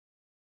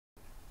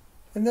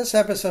In this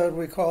episode,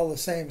 we call the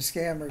same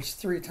scammers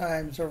 3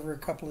 times over a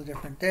couple of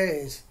different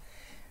days.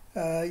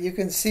 You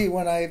can see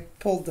when I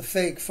pulled the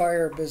fake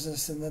fire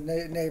business in the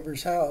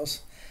neighbor's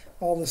house,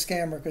 all the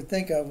scammer could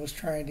think of was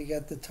trying to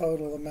get the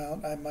total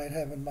amount I might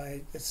have in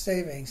my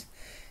savings.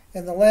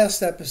 In the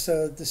last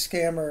episode, the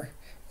scammer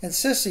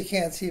insists he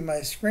can't see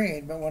my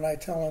screen, but when I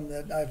tell him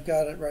that I've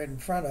got it right in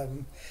front of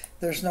him,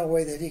 there's no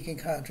way that he can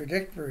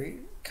contradict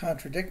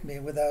me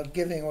without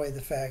giving away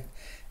the fact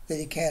that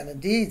he can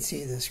indeed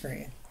see the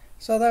screen.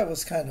 So that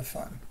was kind of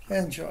fun.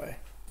 Enjoy.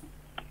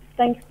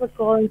 Thanks for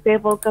calling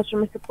PayPal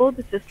customer support.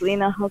 This is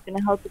Lena. How can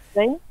I help you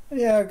today?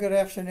 Yeah, good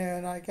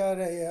afternoon. I got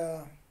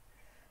a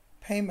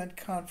payment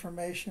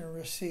confirmation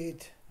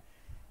receipt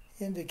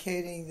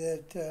indicating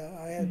that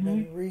I had Mm-hmm.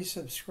 been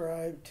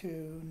resubscribed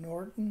to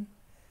Norton,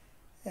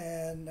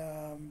 and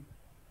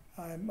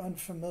I'm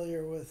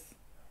unfamiliar with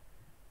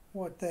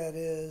what that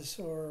is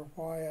or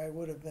why I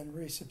would have been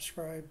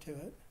resubscribed to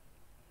it.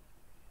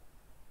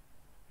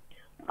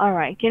 All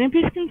right. Can you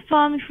please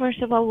confirm, first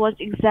of all, what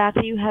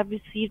exactly you have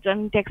received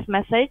on text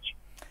message?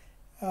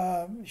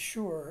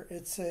 Sure,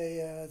 it's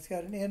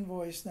got an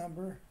invoice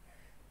number,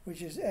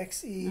 which is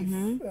XE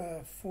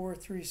Mm-hmm.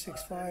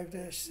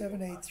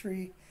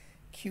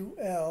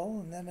 4365-783QL,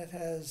 and then it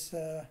has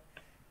the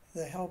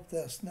help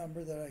desk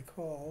number that I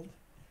called,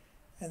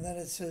 and then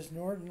it says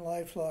Norton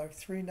LifeLock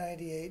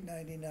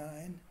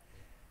 398.99,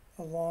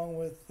 along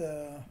with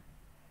the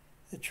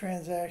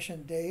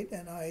transaction date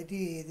and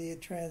ID. The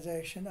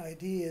transaction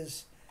ID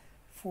is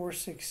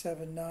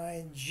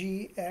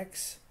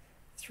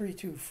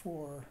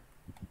 4679GX324.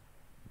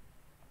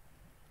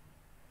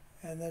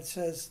 And that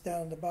says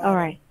down the All bottom,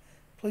 right.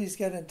 please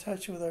get in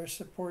touch with our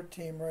support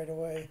team right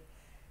away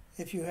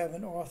if you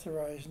haven't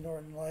authorized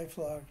Norton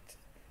LifeLock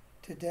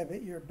to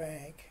debit your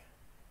bank.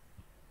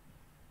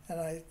 And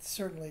I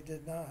certainly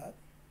did not.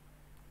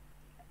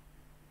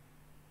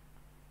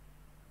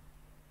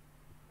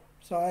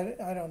 So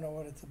I don't know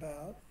what it's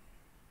about.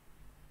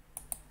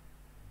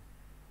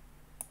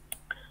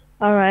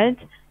 All right.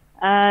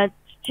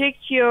 Check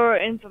your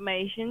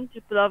information to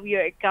pull up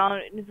your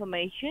account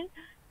information.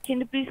 Can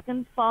you please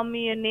confirm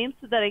me your name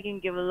so that I can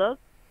give a look?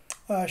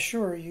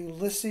 Sure,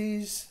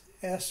 Ulysses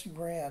S.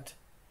 Grant.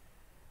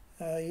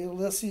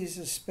 Ulysses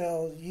is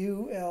spelled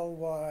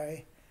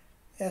Ulysses,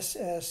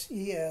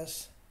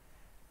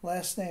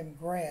 last name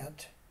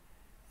Grant,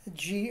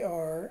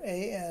 Grant.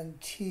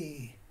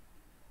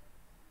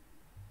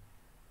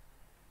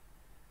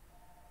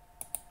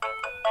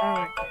 All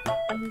right.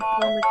 Thank you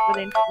so much for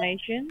the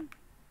information.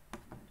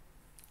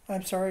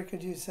 I'm sorry,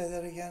 could you say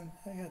that again?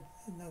 I got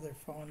another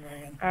phone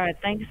ringing. All right.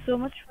 Thank you so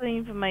much for the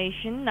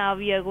information. Now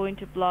we are going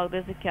to block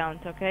this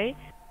account, okay?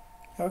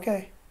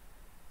 Okay.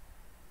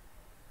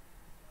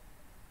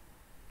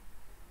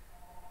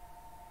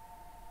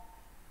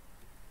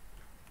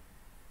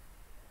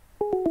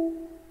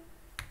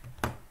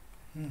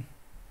 Hmm.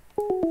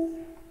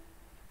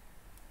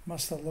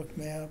 Must have looked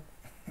me up.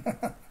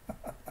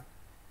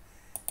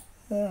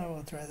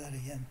 We'll try that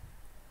again.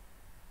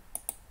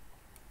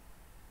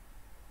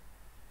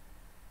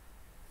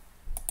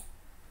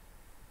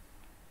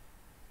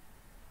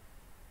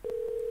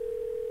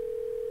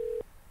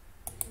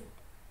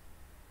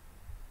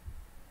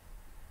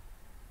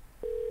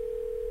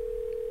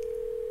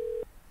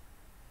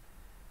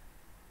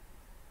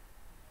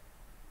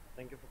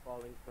 Thank you for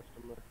calling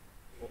customer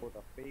support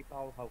of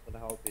PayPal. How can I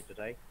help you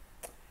today?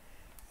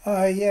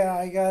 Yeah,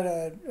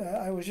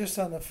 I was just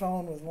on the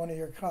phone with one of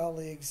your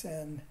colleagues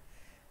and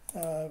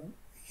uh,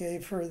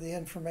 gave her the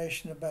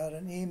information about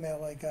an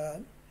email I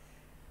got.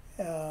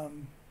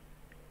 Um,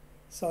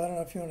 so I don't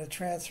know if you want to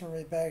transfer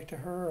me back to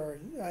her, or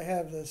I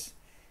have this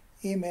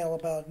email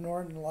about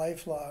Norton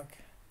LifeLock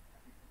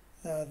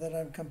that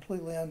I'm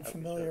completely Okay, sure.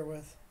 unfamiliar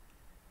with.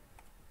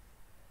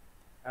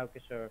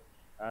 Okay, sure.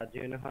 Do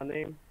you know her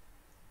name?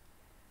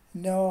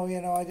 No,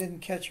 I didn't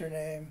catch her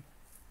name.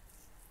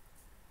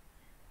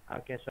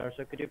 Okay, sir.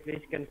 So could you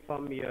please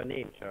confirm your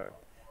name, sir?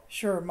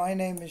 Sure, my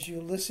name is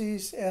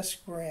Ulysses S.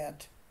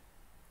 Grant.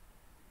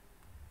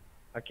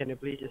 Can you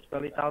please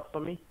spell it out for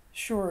me?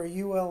 Sure,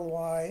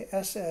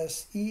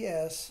 Ulysses,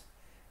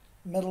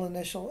 middle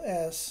initial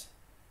S,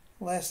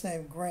 last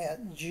name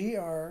Grant,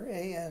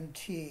 Grant.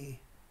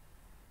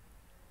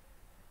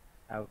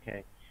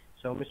 Okay.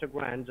 So, Mr.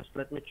 Grant, just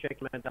let me check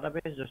my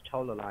database. Just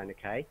hold the line,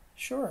 okay?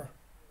 Sure.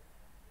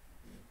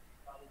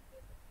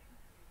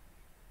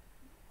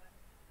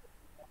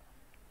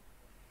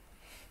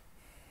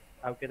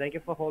 Okay, thank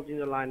you for holding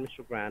the line,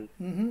 Mr. Grant.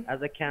 Mm-hmm.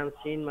 As I can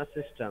see in my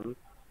system,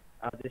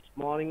 this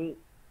morning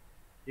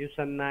you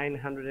sent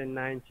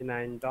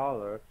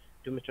 $999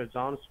 to Mr.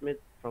 John Smith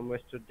from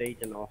Western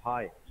Dayton,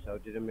 Ohio. So,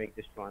 did you make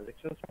this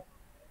transaction, sir?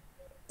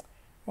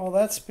 Well,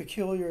 that's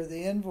peculiar.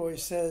 The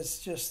invoice says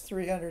just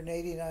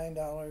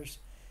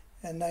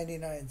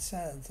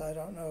 $389.99. I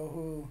don't know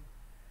who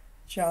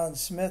John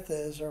Smith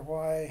is or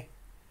why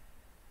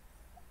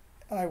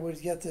I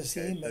would get this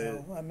Okay, so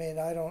email. I mean,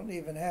 I don't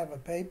even have a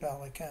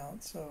PayPal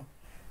account, so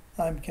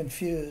I'm so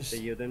confused.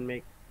 you didn't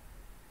make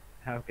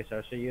Okay,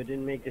 sir. So you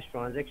didn't make this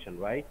transaction,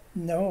 right?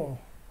 No,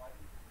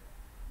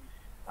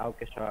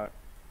 Okay, sir.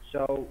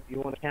 So you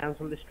want to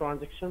cancel this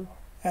transaction?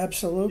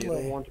 So you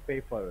don't absolutely. want to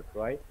pay for it,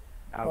 right?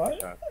 Okay, Well,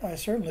 sir. I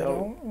certainly So,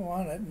 don't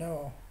want it.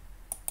 No.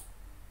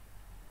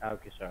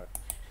 okay, sir.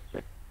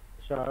 So,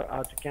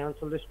 sir, to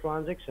cancel this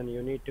transaction,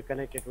 you need to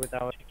connect it with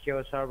our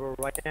secure server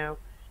right now.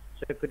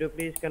 So could you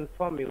please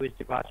confirm me which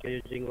device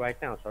you're using right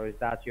now? So is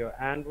that your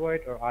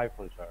Android or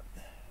iPhone, sir?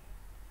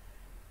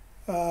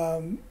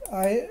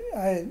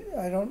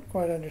 I don't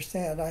quite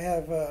understand. I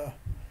have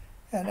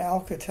an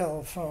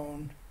Alcatel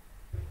phone.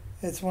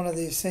 It's one of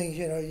these things,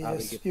 you We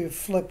give, just you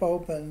flip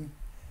open,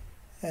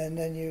 and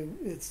then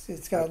it's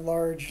uh, got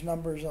large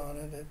numbers on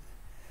it.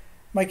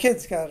 My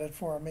kid's got it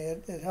for me.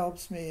 It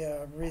helps me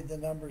read the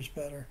numbers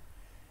better.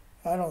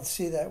 I don't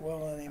see that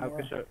well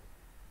okay, anymore. sir.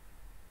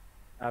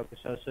 Okay,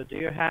 sir. So do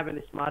you have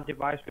any smart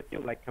device with you,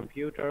 like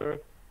computer?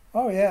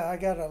 Oh yeah, I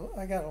got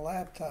a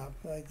laptop.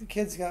 Like the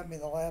kids got me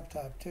the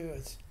laptop too.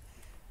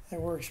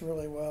 It works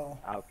really well.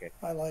 Okay,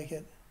 I like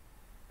it.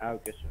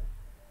 okay, sir.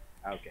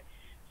 Okay.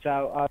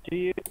 So do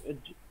you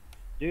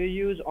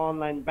use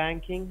online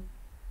banking?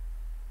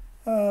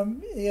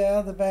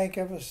 Yeah, the bank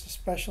have a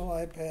special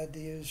iPad to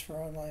use for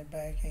online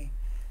banking,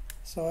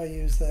 so I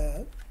use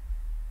that.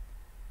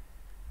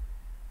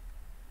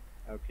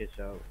 Okay,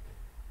 so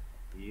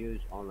you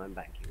use online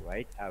banking,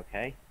 right?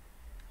 Okay.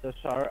 So,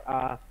 sir,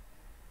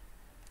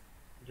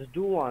 just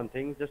do one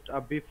thing. Just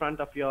be front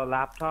of your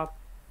laptop.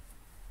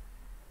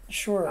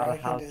 Sure, I'll I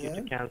can help do you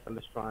to that. cancel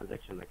this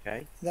transaction.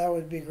 Okay. That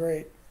would be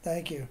great.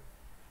 Thank you.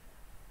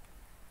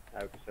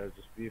 Okay, so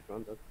just be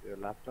front of your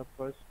laptop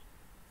first.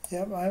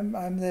 Yep,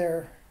 I'm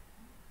there.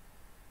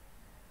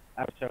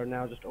 Okay, so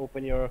now just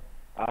open your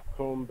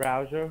Chrome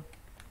browser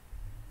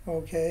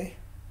Okay.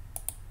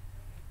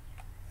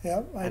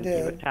 Yep, I and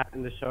give a did. tap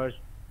in the search.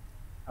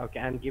 Okay,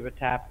 and give a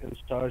tap in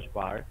search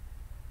bar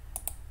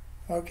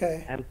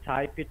Okay. and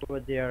type it over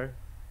there.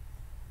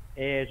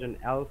 A as in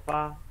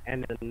Alpha,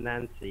 N as in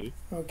Nancy,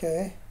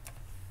 Okay.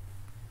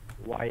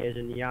 Y as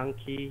in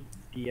Yankee,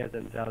 D as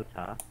in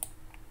Delta,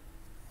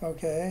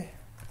 Okay.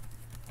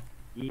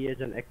 E as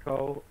in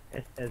Echo,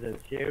 S as in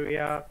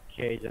Syria,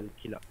 K as in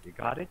Kilo. You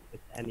got it?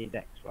 It's any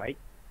dex, right?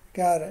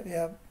 Got it.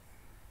 Yep.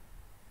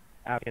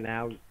 Okay,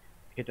 now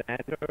hit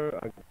enter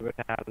or give it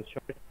a tap and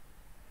search.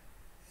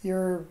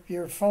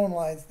 Your phone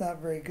line's not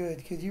very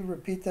good. Could you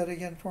repeat that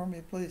again for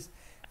me, please?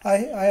 I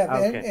have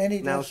Okay,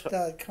 now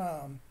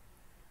anydesk.com.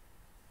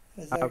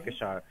 Is that okay,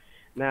 sorry.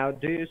 Now,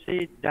 do you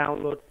see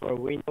download for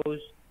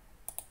Windows?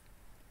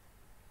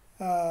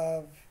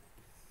 uh,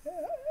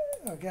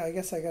 okay? I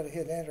guess I got to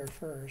hit enter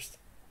first.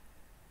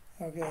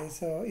 Okay.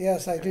 So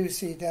yes, I do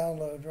see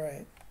download.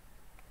 Right.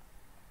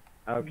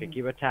 Okay,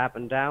 give a tap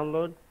and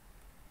download.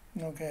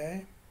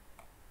 Okay.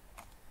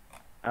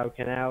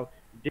 Okay, now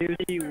do you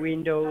see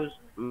Windows,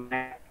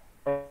 Mac,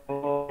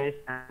 OS,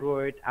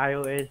 Android,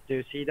 iOS? Do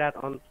you see that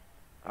on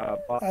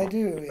I bottom?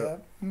 do.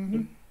 Yep.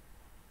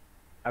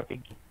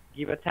 Okay,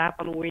 give a tap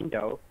on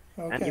Window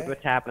and give a Okay.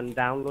 tap and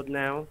download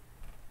now.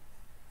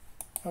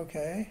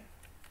 Okay.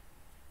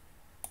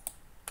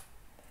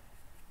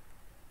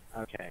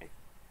 Okay.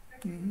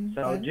 hmm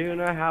So do you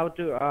know how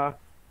to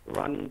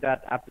run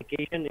that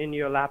application in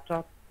your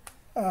laptop?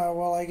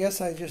 well, I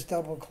guess I just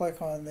double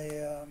click on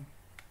the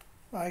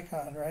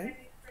icon, right?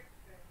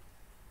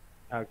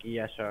 Okay,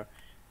 yes, sir.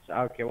 So,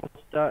 okay,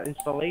 once the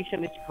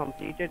installation is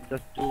completed,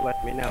 just do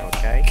let me know,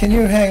 okay? Can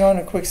you hang on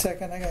a quick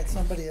second? I got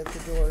somebody at the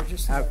door.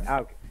 Just a Okay, minute.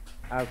 okay,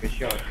 okay,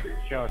 sure,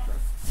 sure, sir.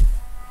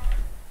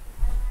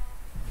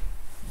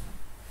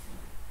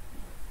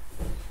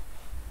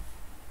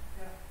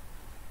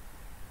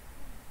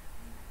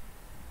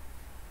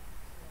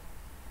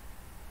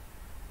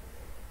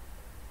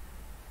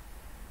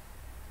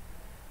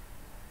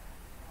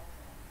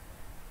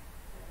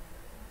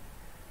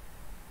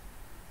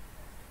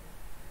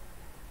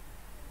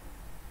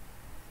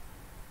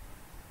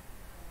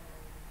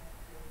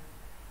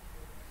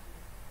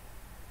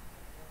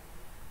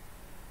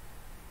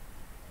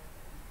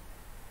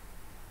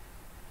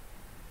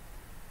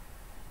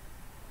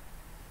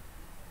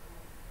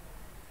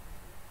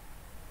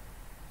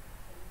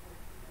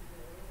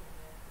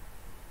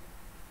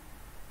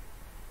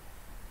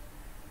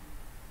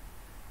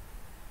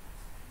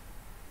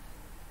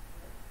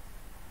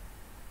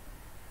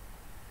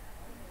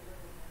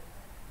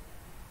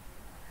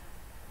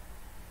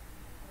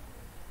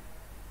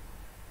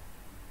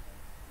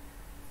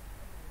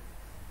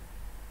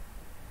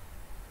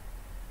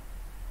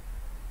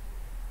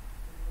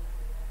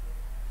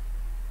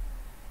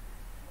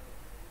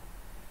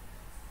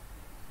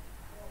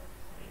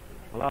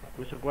 Hello,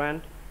 Mr.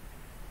 Grant?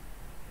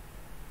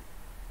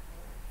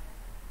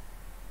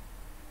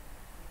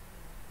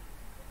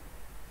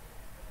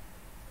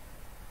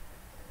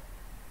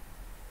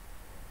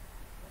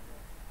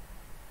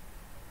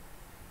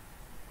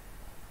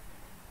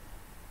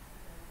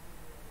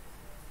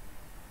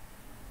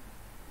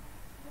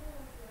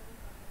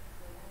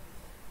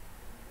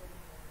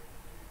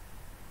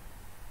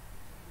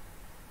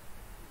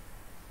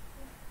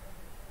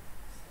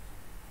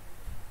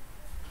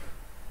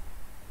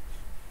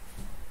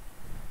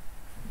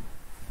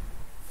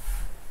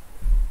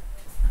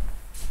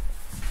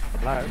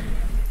 Hello?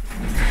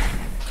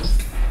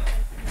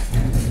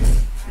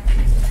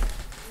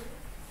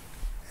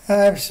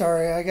 I'm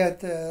sorry, I got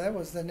that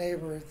was the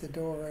neighbor at the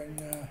door,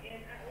 and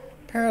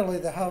apparently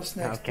the house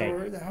next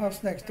door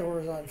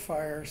is on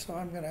fire, so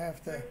I'm going to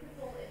have to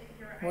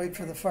wait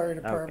for the fire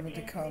department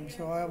to come.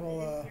 So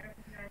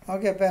I'll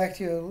get back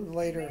to you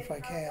later if I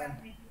can.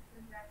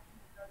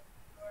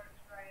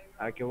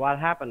 Okay, what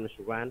happened,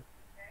 Mr. Grant?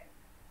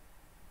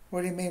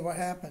 What do you mean? What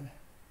happened?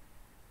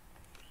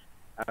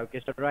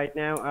 Okay, so right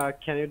now,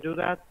 can you do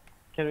that?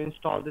 Can you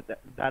install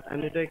that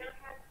Anudix?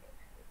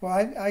 Well,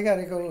 I got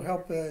to go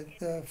help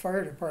the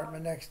fire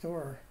department next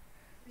door.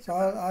 So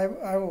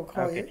I will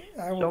call you.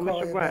 I will call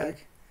Mr. you Grant,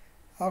 back.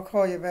 I'll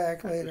call you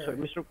back so later.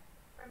 Mr.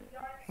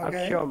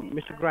 Okay. Sure,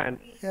 Mr.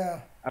 Grant. Yeah.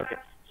 Okay.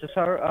 So,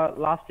 sir,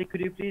 lastly,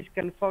 could you please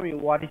confirm me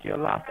what is your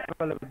last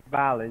available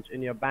balance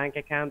in your bank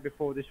account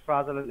before this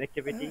fraudulent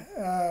activity?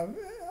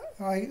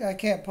 I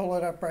can't pull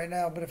it up right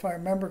now, but if I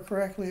remember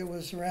correctly, it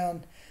was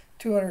around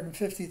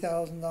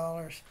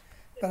 $250,000.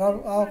 But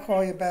I'll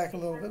call you back a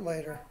little bit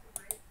later.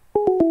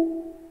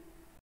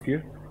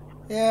 You?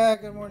 Yeah,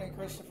 good morning,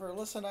 Christopher.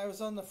 Listen, I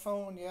was on the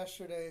phone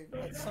yesterday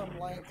at some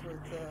length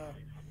with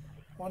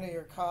one of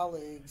your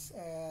colleagues,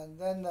 and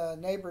then the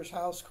neighbor's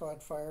house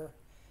caught fire,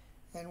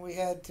 and we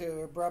had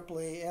to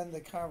abruptly end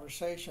the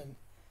conversation.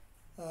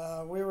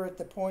 We were at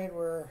the point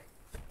where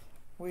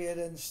we had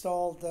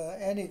installed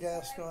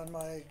AnyDesk on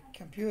my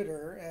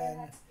computer,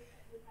 and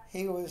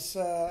he was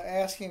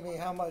asking me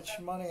how much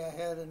money I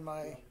had in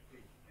my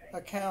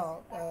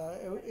account.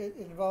 It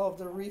involved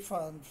a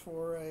refund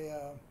for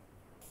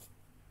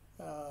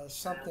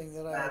something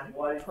that I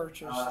had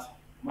purchased.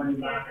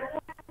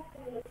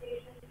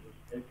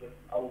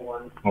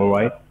 All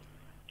right.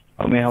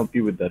 How may I help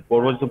you with that?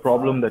 What was the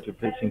problem that you're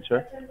facing,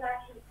 sir?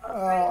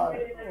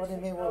 What do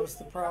you mean, what was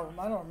the problem?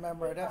 I don't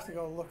remember. I'd have to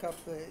go look up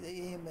the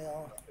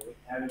email.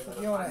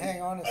 If you want to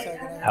hang on a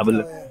second, I Have can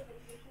a tell look. you.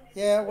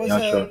 Yeah, it was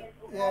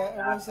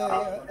Sure. a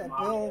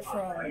bill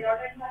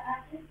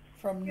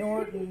from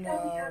Norton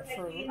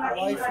for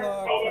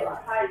LifeLock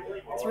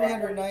for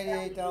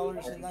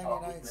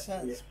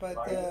 $398.99. But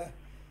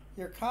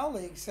your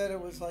colleague said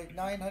it was like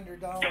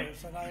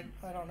 $900, and I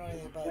don't know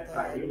anything about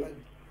that.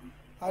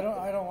 But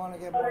I don't want to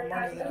get more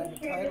money than I'm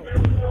entitled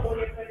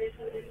to.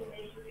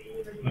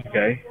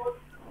 Okay.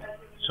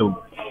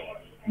 So,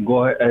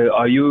 go ahead.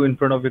 Are you in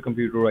front of your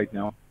computer right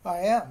now? I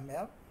am.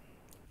 Yep.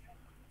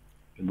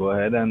 Go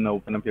ahead and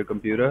open up your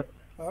computer,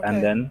 and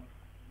Okay. then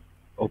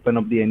open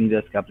up the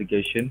AnyDesk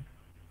application.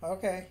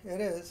 Okay.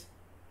 It is.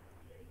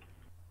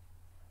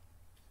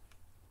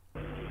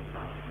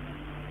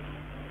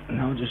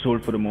 Now just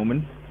hold for a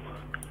moment.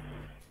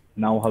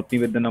 Now help me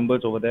with the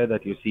numbers over there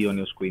that you see on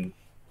your screen.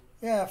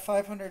 Yeah,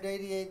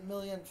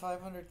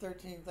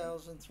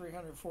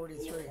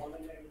 588,513,343.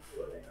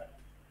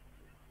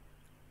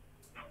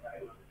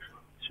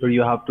 So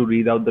you have to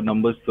read out the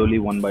numbers slowly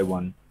one by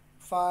one.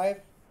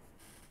 5,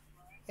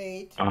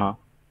 8, Uh-huh.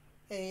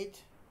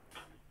 8,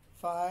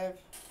 5,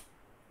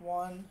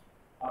 1,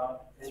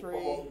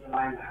 3,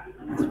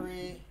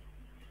 3,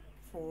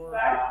 4,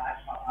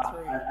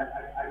 3.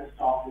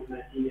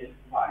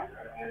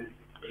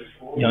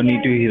 You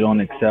need to hit on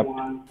accept.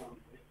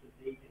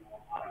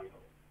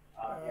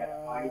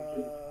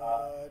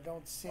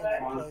 Don't see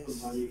any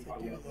place to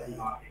do that.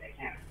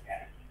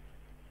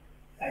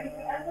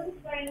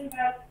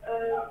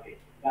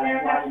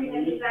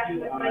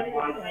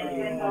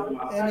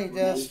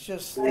 AnyDesk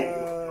just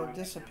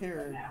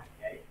disappeared.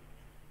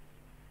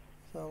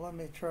 So let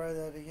me try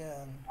that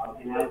again.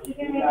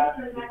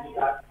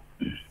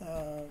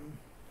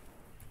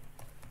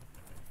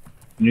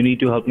 You need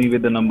to help me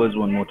with the numbers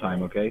one more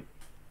time, okay?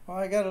 Well,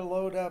 I got to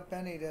load up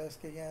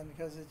AnyDesk again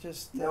because it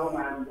just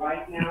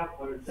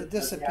it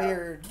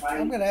disappeared.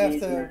 I'm gonna have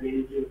to.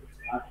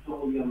 I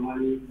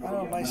don't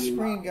know. My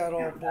screen got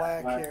all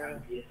black here.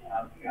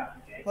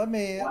 Let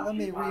me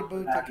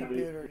reboot the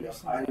computer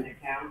just a minute.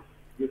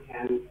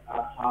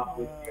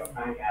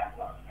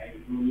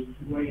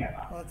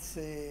 Let's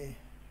see.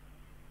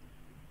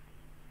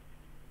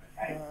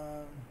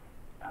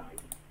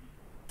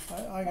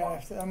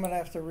 I'm gonna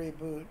have to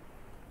reboot.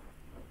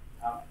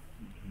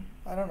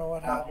 I don't know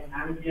what happened.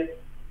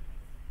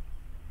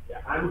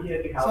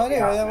 So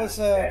anyway, that was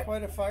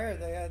quite a fire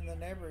they had in the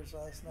neighbors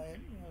last night.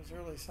 It was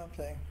really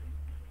something.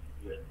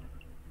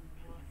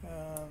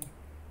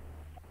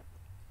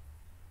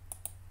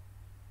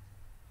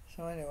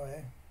 So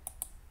anyway,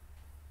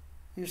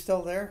 you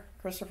still there,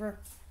 Christopher?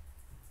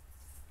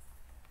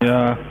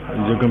 Yeah,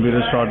 is your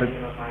computer started?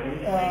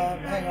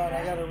 Hang on,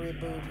 I gotta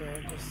reboot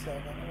here. Just a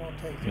second. It won't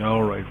take too Yeah,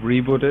 long. alright.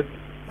 Reboot it.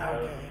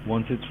 Okay.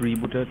 Once it's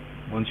rebooted,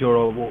 once you're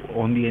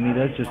on the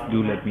AnyDesk, just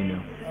do let me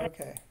know.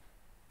 Okay.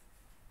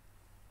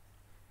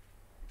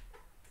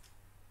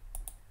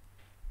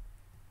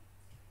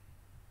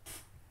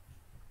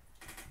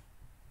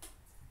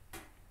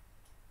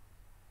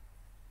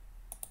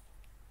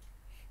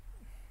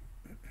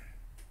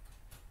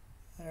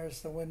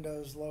 There's the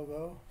Windows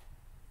logo.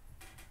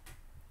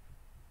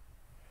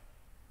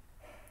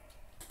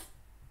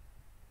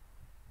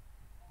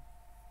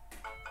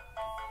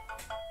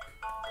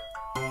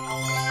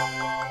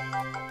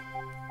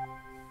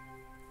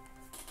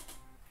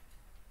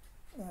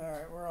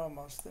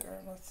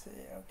 see.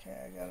 Okay,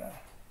 I gotta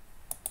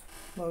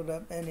load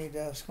up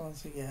AnyDesk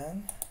once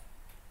again.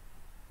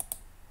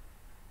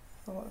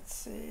 So let's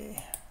see.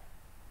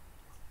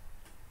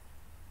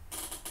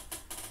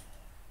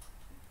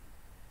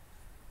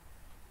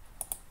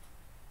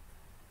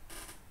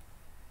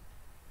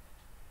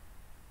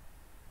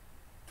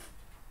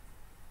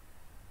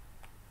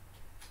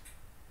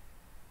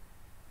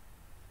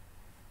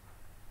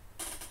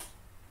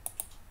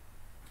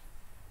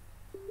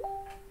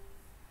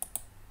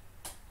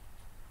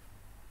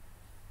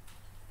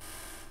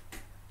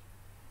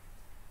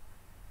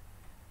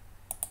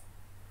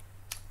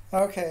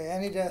 Okay,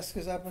 AnyDesk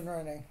is up and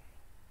running.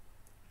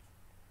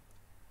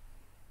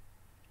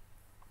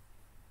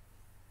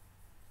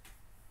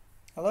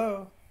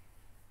 Hello?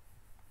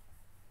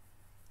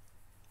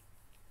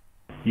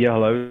 Yeah,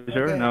 hello,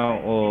 sir. Okay.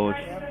 Now,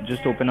 Yep.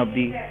 just open up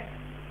the,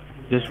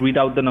 just read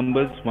out the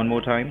numbers one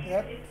more time.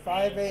 Yep.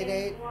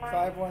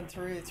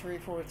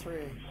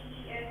 588-513-343.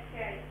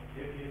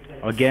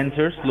 Again,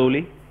 sir,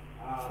 slowly.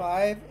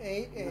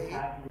 588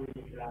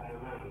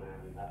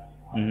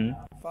 Mm-hmm.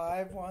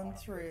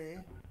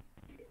 513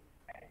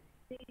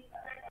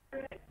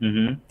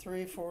 Mm-hmm.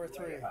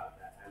 343.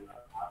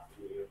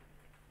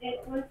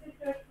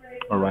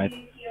 All right.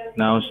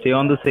 Now stay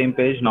on the same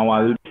page. Now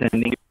I will be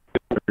sending you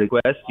a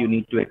request. You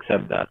need to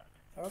accept that.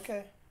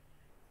 Okay.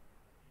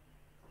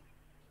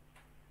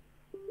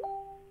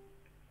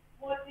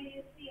 What do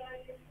you see on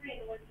your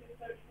screen when you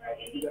search for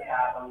any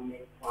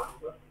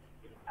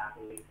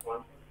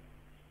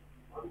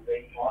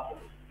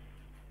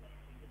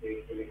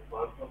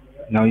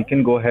Now you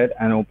can go ahead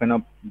and open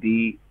up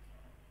the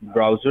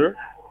browser.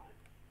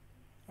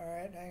 All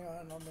right, hang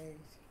on. Let me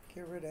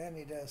get rid of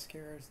AnyDesk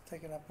here. It's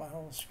taking up my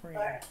whole screen.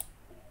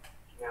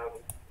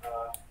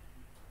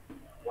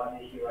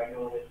 What is you right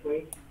on the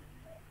screen?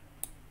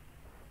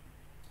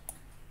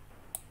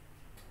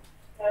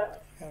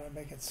 Gotta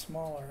make it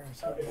smaller.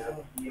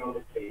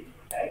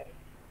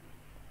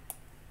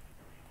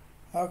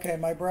 Okay,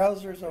 my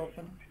browser's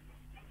open.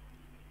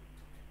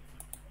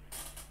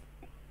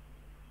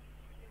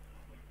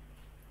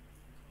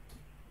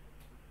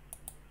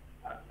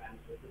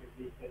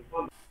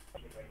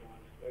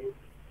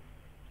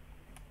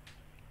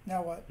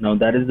 Now what? Now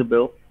that is the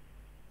bill.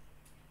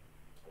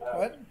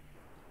 What?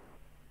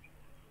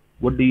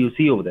 What do you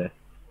see over there?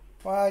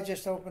 Well, I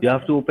just opened You up.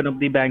 have to open up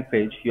the bank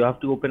page. You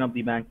have to open up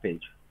the bank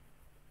page.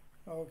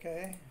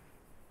 Okay.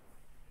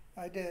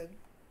 I did.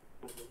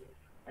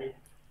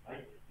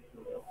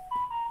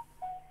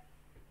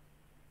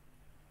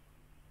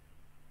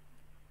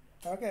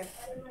 Okay.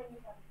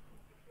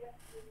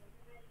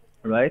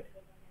 Right?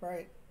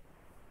 Right.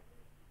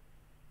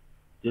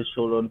 Just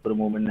hold on for a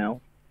moment now.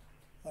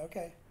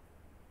 Okay.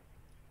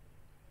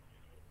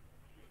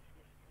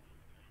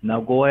 Now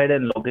go ahead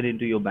and log it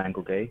into your bank,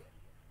 okay?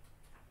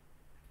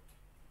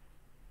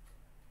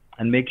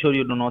 And make sure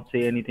you do not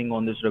say anything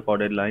on this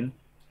recorded line.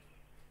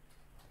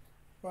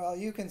 Well,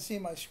 you can see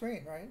my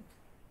screen, right?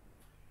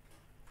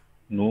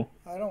 No.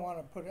 I don't want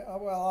to put it.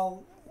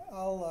 Well,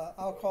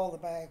 I'll call the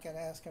bank and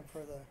ask them for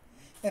the.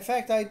 In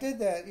fact, I did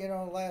that,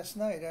 last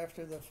night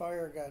after the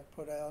fire got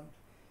put out,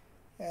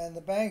 and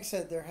the bank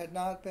said there had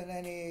not been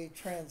any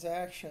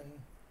transaction,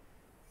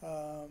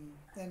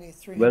 any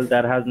 300. Well,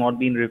 that has not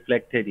been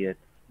reflected yet.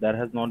 That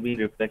has not been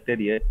reflected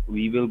yet.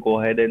 We will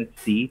go ahead and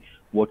see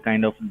what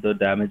kind of the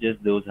damages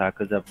those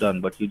hackers have done.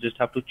 But you just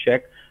have to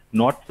check,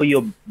 not for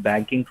your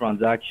banking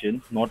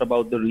transactions, not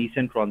about the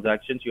recent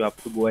transactions. You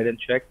have to go ahead and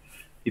check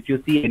if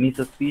you see any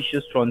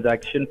suspicious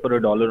transaction for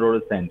 $1 or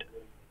a cent.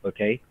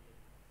 Okay.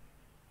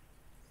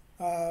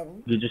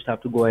 You just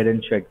have to go ahead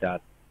and check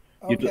that.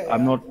 Okay.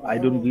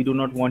 We do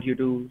not want you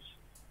to.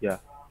 Yeah.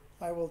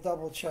 I will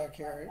double check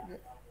here.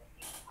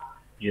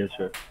 Yes,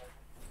 sir.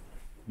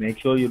 Make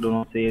sure you do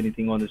not say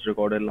anything on this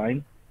recorded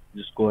line.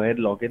 Just go ahead,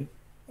 log in.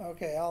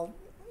 Okay,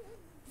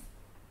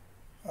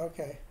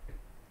 Okay.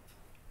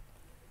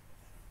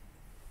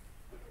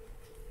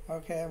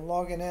 Okay, I'm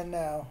logging in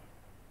now.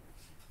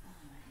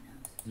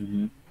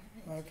 Mm-hmm.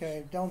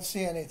 Okay, don't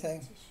see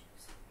anything.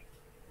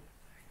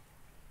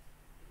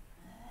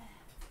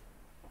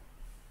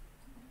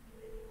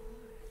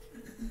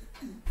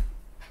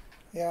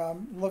 Yeah,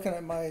 I'm looking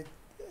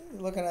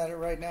at it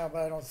right now,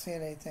 but I don't see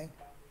anything.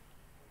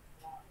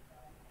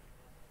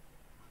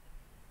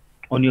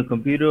 On your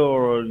computer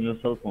or on your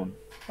cell phone?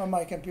 On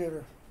my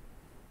computer.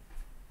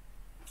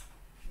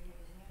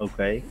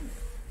 Okay.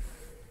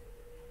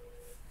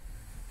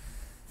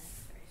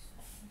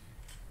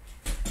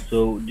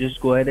 So just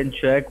go ahead and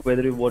check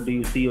what do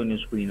you see on your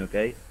screen,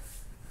 okay?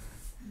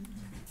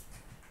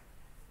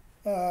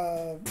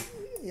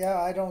 Yeah,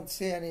 I don't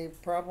see any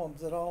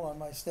problems at all on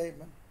my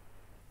statement.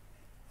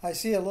 I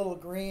see a little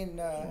green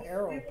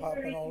arrow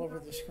popping all over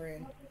the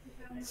screen.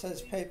 It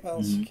says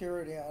PayPal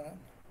security on it.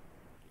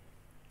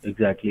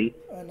 Exactly.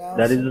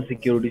 That is the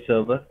security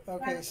server.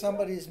 Okay,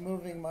 somebody's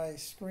moving my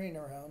screen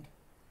around.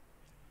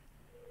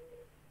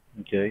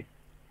 Okay.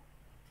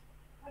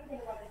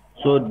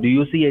 So do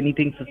you see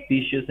anything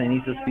suspicious,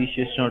 any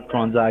suspicious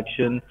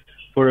transaction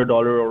for $1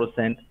 or a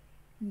cent?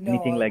 No,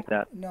 Anything like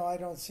that? no, I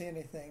don't see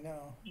anything.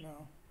 No,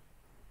 no.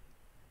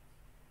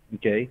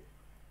 Okay.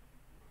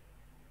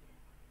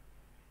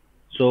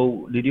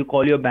 So did you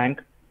call your bank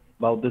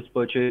about this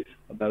purchase,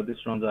 about this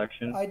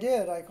transaction? I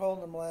did. I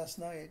called them last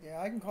night. Yeah,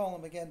 I can call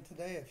them again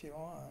today if you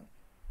want.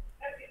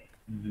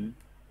 Hmm.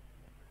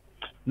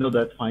 No,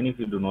 that's fine if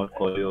you do not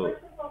call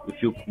your.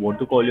 If you want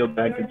to call your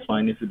bank, it's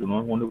fine. If you do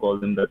not want to call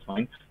them, that's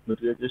fine.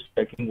 But we are just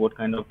checking what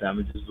kind of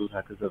damages those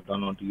hackers have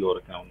done onto your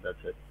account. That's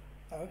it.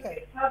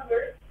 Okay.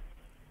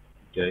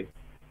 Okay.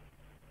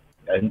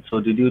 And so,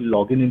 did you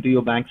log in into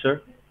your bank,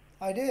 sir?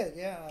 I did.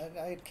 Yeah,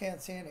 I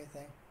can't see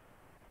anything.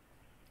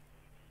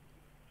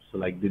 So,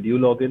 like, did you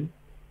log in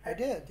I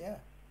did. Yeah,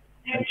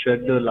 and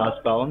check the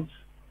last balance?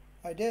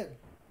 I did.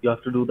 You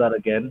have to do that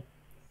again.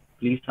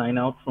 Please sign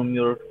out from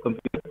your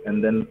computer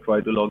and then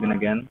try to log in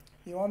again.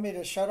 You want me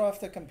to shut off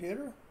the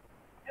computer?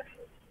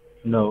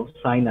 No,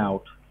 sign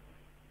out.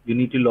 You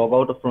need to log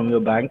out from your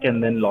bank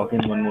and then log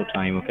in one more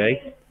time,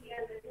 okay?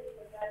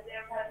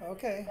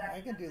 Okay,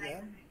 I can do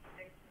that.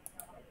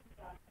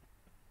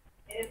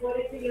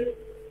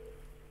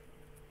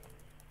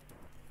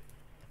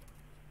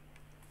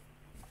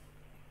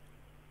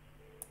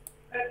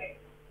 Okay.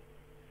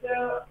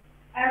 So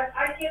as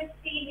I can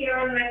see here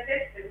on my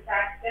system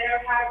that there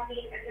has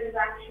been a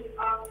transaction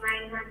of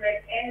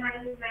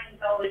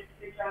 $999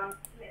 to John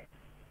Smith.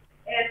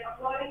 And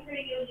according to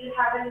you, you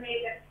haven't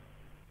made a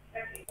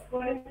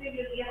according to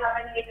you, you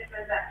haven't made a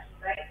transaction,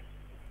 right?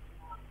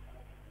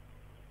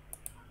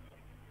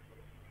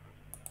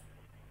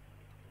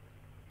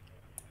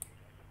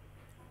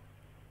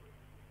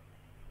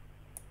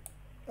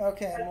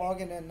 Okay, I'm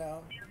logging in now.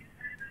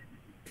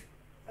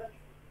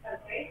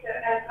 Okay, so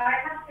as I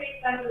have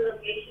placed on the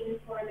location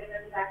for the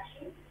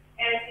transaction,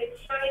 and it's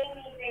showing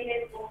me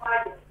Dayton,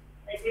 Ohio,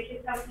 like which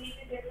is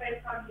completely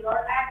different from your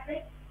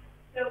address.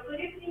 So could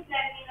you please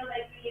let me know,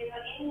 like, do you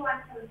know anyone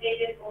from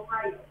Dayton,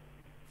 Ohio?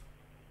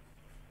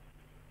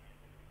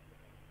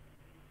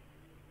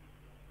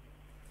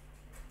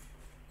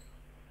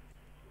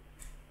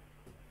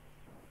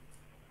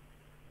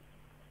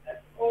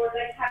 Or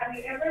like, have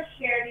you ever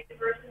shared your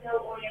personal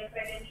or your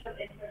financial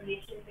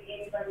information to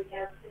anybody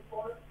else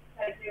before,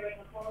 like during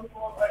a phone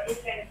call or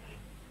even?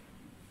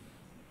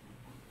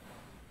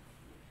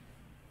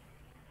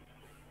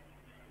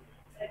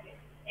 Okay.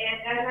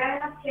 And as I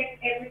have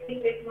checked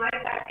everything with my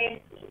backend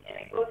team, and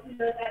I also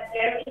know that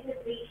there is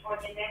a breach on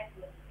the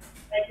network,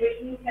 like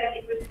which means that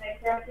it was an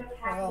aggressive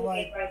Well,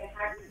 hacking by the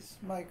hackers.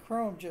 my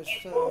Chrome just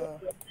And also,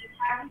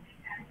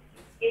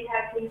 it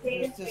has been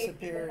taken just place in the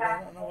disappeared. I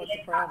past don't know what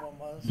the 48 hours. problem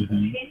was.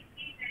 Mm-hmm.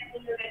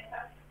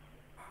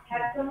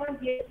 Has someone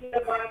given you the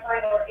Wi-Fi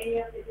or any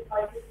of the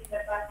devices in the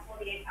past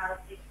 48 hours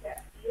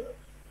except you?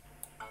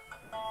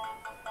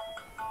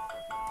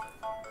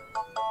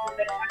 Does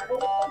that happen?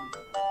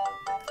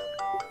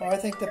 Well, I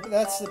think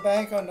that's the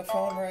bank on the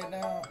phone right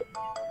now.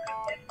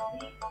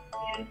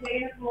 And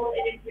pay a hold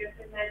it into your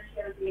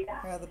financial data.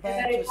 Yeah, the And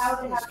bank that is how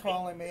just they is have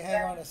calling me.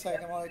 Hang on a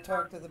second while I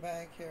talk to the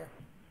bank here.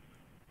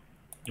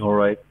 All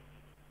right.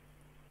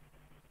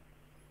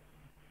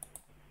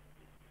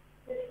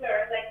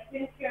 Sir, like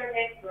since your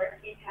network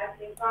it has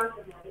been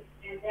compromised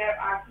and there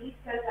are these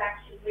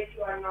transactions which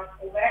you are not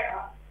aware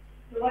of.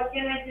 So what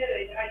can I do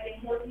is I can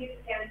help you to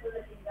cancel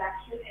the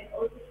transaction and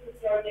also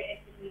secure the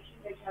information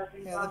which has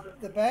been Yeah,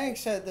 compromised. the bank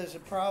said there's a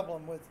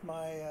problem with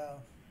my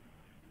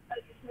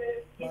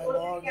In my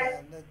order to cancel,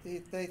 login. That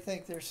they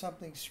think there's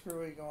something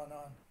screwy going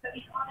on.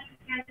 in order to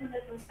cancel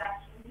the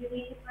transaction, you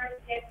need to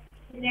first get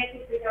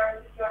connected with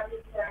our security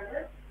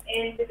server,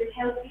 and it will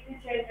help you to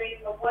generate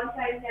a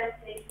one-time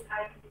cancellation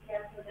item to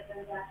cancel the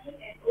transaction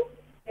and also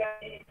secure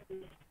the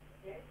information.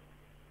 Okay?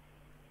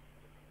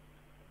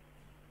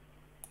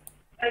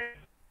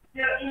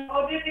 So in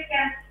order to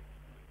cancel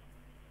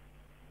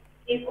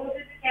the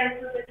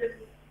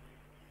transaction,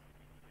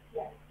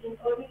 yes, in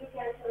order to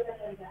cancel the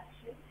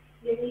transaction,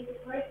 you need to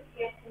first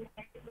get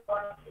connected to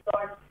our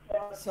security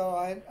server. So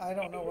I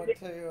don't know what to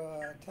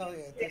tell you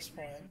at this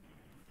point.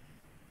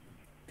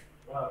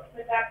 So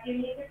that you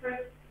need to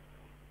first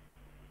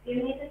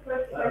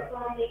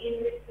confirm the in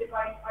which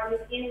device are you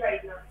in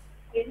right now.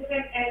 Is it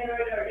an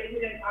Android or is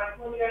it an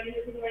iPhone you are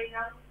using right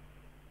now?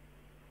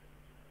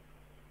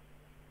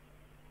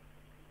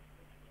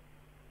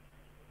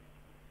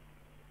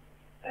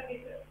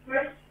 Okay, so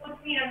first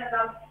put me on a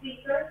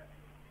loudspeaker.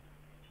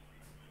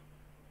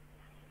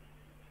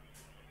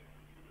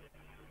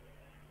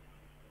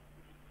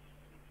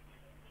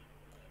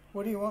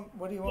 What do you want?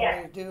 What do you want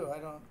me to do? I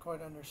don't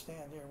quite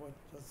understand here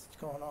what's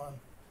going on.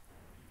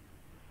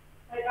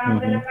 Like I'm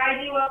gonna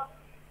guide you up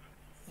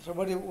So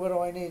what do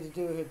I need to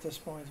do at this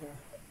point here?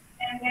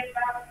 and get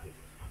back to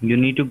you. You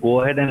need to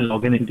go ahead and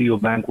log in into your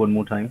bank one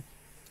more time.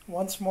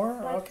 Once more?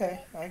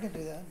 Okay, I can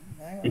do that.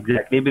 Hang on.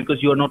 Exactly,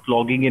 because you are not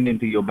logging in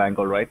into your bank,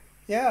 all right?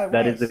 Yeah, I was.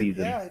 That is the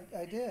reason. Yeah,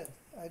 I did.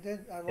 I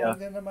did. I Yeah.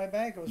 logged into my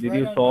bank. It was Did right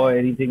you on saw my.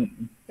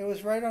 anything? It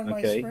was right on my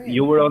Okay. screen.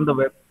 You were on the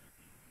web.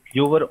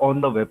 You were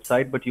on the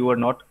website, but you were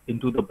not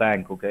into the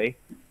bank, okay?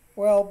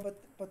 Well,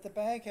 but the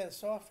bank has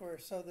software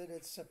so that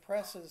it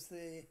suppresses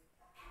the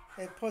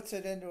it puts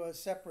it into a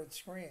separate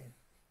screen.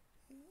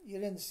 You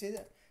didn't see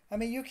that. I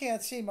mean, you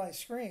can't see my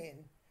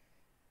screen,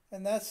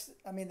 and that's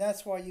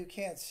why you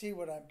can't see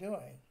what I'm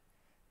doing.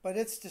 But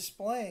it's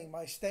displaying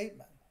my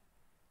statement.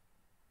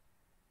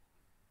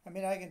 I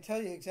mean, I can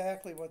tell you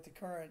exactly what the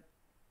current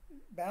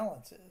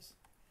balance is.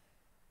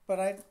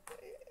 But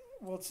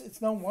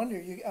it's no wonder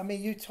you. I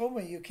mean, you told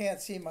me you can't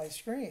see my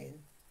screen,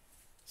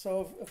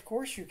 so of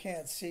course you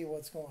can't see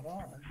what's going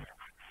on.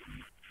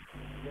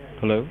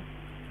 Hello?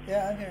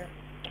 Yeah, I'm here.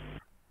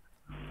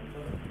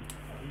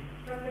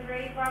 From the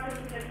very bottom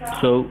to the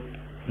top. So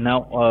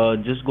now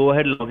just go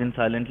ahead, log in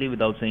silently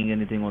without saying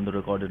anything on the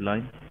recorded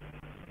line.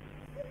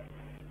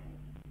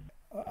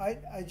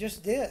 I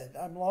just did.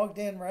 I'm logged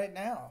in right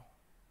now.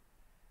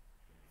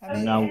 I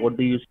mean, Now, what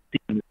do you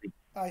see?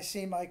 I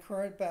see my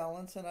current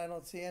balance, and I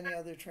don't see any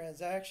other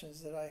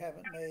transactions that I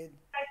haven't made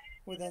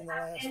within the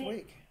last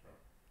week.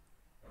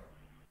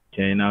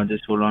 Okay, now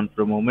just hold on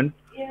for a moment.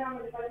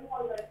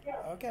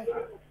 Okay.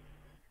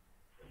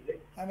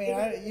 I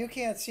mean, you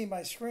can't see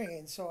my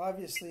screen, so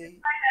obviously.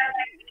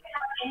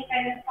 Any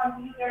kind of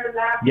computer,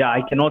 laptop. Yeah,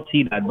 I cannot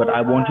see that, but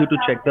I want you to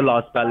check the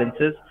last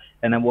balances,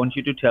 and I want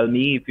you to tell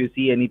me if you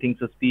see anything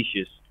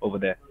suspicious over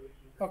there,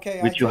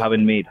 Okay, which you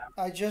haven't made.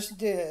 I just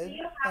did,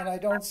 and I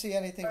don't see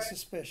anything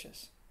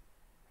suspicious.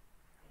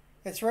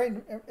 It's right.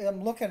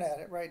 I'm looking at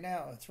it right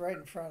now. It's right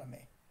in front of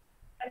me.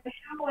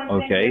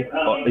 Okay.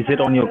 Is it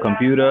on your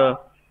computer,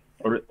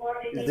 or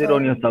is it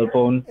on your cell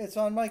phone? It's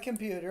on my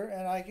computer,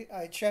 and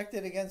I checked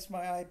it against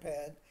my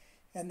iPad,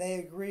 and they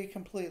agree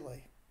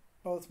completely.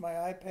 Both my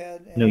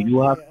iPad and No,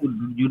 you have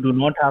to. You do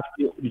not have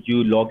to.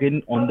 You log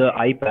in on the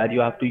iPad. You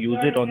have to use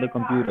it on the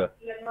computer.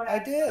 I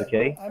did.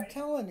 Okay. I'm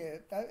telling you.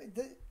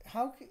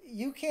 How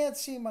you can't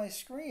see my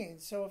screen,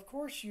 so of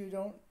course you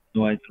don't.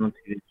 No, I cannot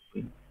see the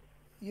screen.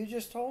 You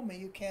just told me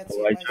you can't All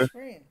see right, my sir.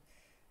 screen.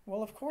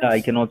 Well, of course. Yeah,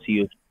 I cannot see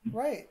you.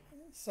 Right.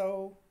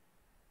 So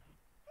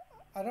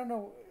I don't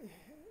know.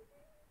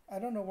 I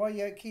don't know why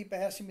you keep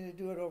asking me to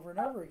do it over and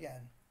over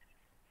again.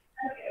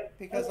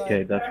 Because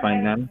Okay, that's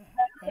fine then.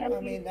 I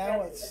mean,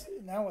 now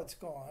it's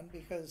gone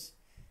because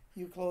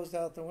you closed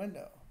out the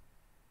window.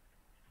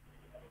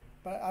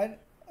 But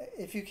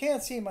if you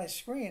can't see my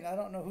screen, I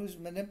don't know who's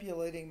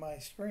manipulating my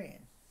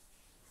screen.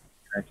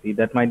 Actually,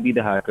 that might be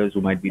the hackers who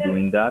might be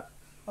doing that.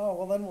 Oh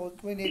well, then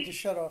we need to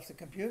shut off the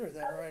computer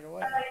then right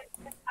away.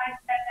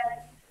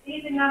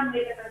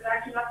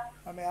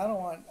 I mean, I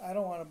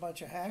don't want a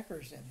bunch of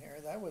hackers in here.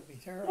 That would be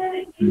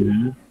terrible.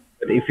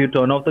 But if you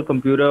turn off the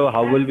computer,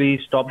 how will we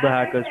stop the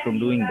hackers from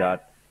doing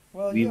that?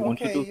 Well, We you want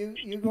okay?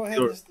 You go ahead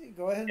and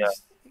go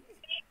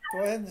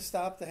ahead and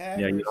stop the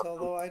hackers.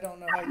 Although I don't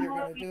know how you're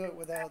going to do it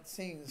without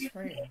seeing the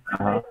screen.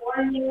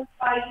 Warn you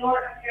by your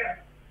account.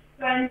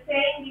 So I'm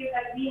saying you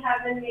that we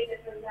haven't made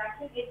the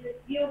transaction. It is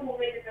you who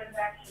made the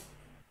transaction.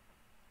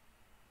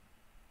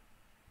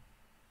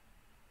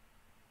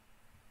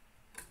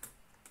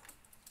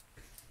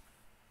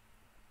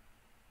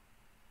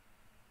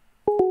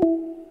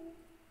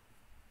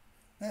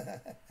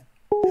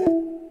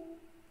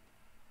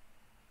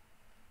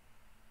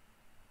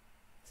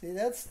 See,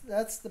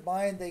 that's the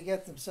bind they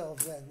get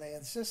themselves in. They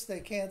insist they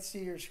can't see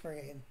your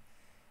screen,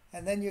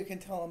 and then you can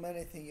tell them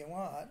anything you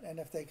want. And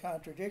if they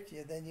contradict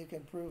you, then you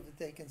can prove that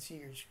they can see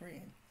your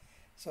screen.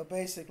 So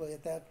basically,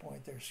 at that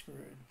point, they're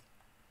screwed,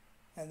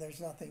 and there's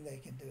nothing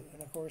they can do.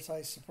 And of course,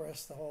 I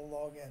suppressed the whole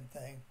login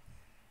thing,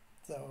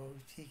 so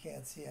he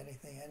can't see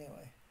anything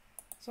anyway.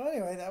 So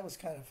anyway, that was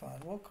kind of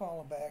fun. We'll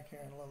call him back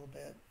here in a little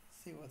bit,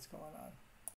 see what's going on.